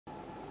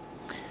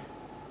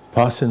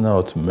passing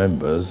out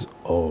members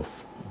of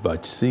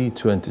Batch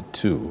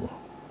C-22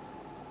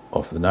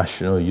 of the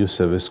National Youth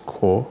Service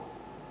Corps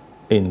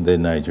in the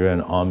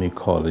Nigerian Army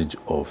College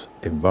of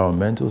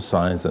Environmental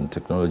Science and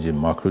Technology,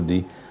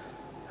 Makurdi,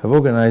 have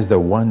organized a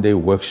one-day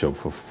workshop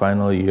for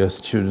final year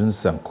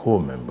students and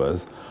corps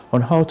members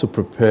on how to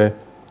prepare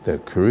their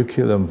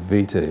curriculum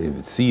vitae,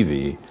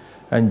 CV,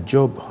 and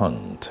job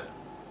hunt.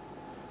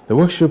 The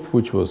workshop,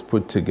 which was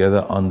put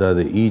together under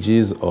the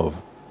aegis of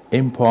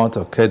Impart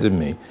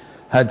Academy,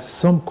 had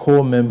some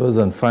corps members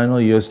and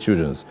final year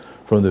students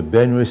from the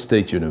Benue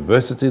State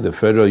University, the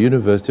Federal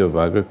University of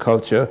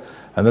Agriculture,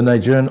 and the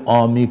Nigerian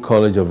Army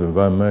College of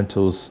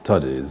Environmental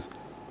Studies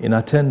in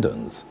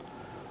attendance.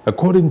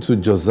 According to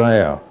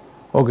Josiah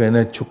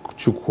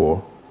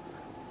Ogenechukwu,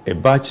 a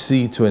Batch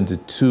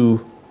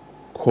C-22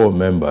 corps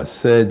member,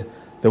 said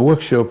the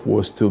workshop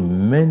was to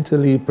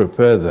mentally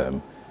prepare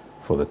them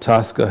for the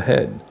task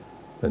ahead.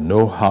 They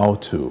know how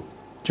to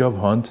job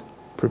hunt,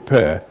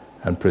 prepare,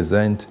 and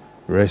present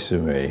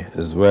resume,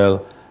 as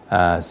well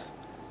as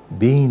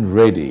being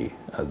ready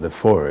as they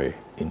foray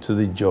into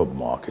the job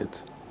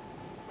market.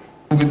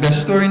 We'll be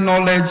bestowing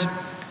knowledge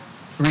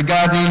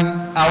regarding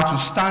how to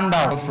stand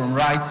out from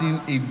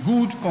writing a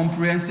good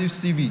comprehensive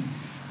CV,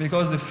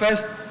 because the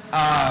first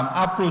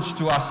approach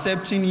to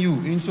accepting you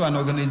into an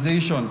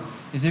organization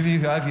is if you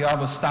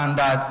have a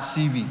standard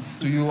CV.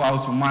 To you, how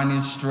to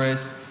manage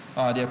stress.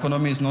 The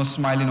economy is not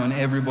smiling on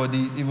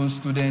everybody, even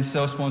students,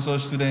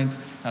 self-sponsored students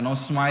are not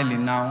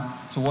smiling now.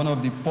 So one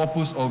of the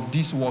purpose of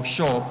this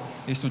workshop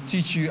is to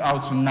teach you how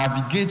to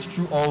navigate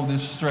through all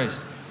this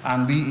stress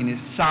and be in a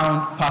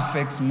sound,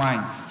 perfect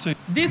mind. So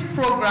this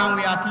program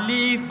will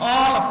outlive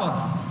all of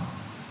us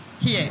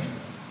here.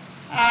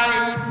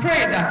 I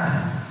pray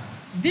that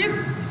this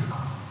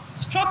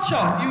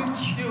structure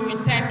which you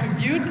intend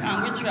to build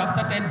and which you have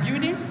started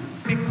building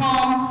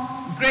become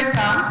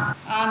greater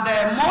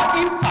and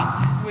more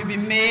impact will be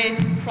made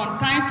from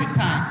time to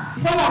time.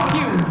 Some of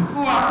you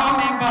who are corps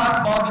members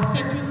or the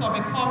status of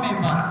a corps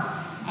member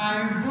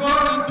and you grow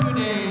into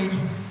the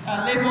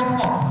labor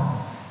force,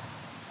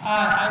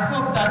 I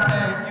hope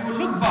that you will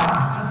look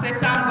back and say,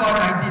 thank God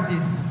I did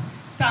this.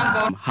 Thank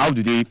God. How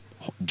do they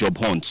job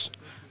hunt?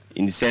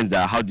 In the sense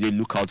that how do they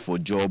look out for a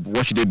job?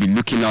 What should they be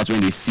looking at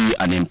when they see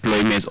an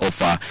employment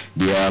offer?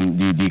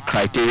 The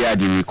criteria,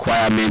 the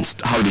requirements,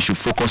 how they should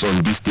focus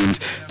on these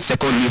things.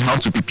 Secondly, how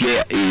to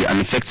prepare an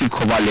effective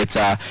cover letter,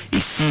 a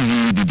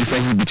CV, the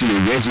differences between a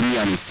resume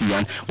and a CV,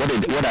 and what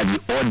are the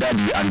order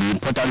and the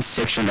important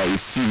section that a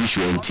CV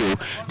should entail.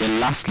 Then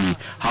lastly,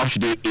 how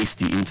should they ace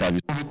the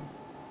interview?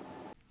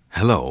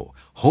 Hello,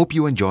 hope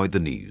you enjoyed the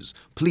news.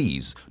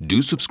 Please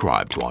do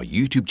subscribe to our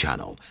YouTube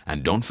channel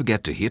and don't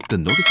forget to hit the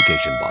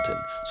notification button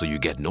so you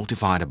get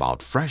notified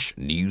about fresh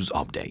news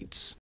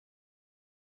updates.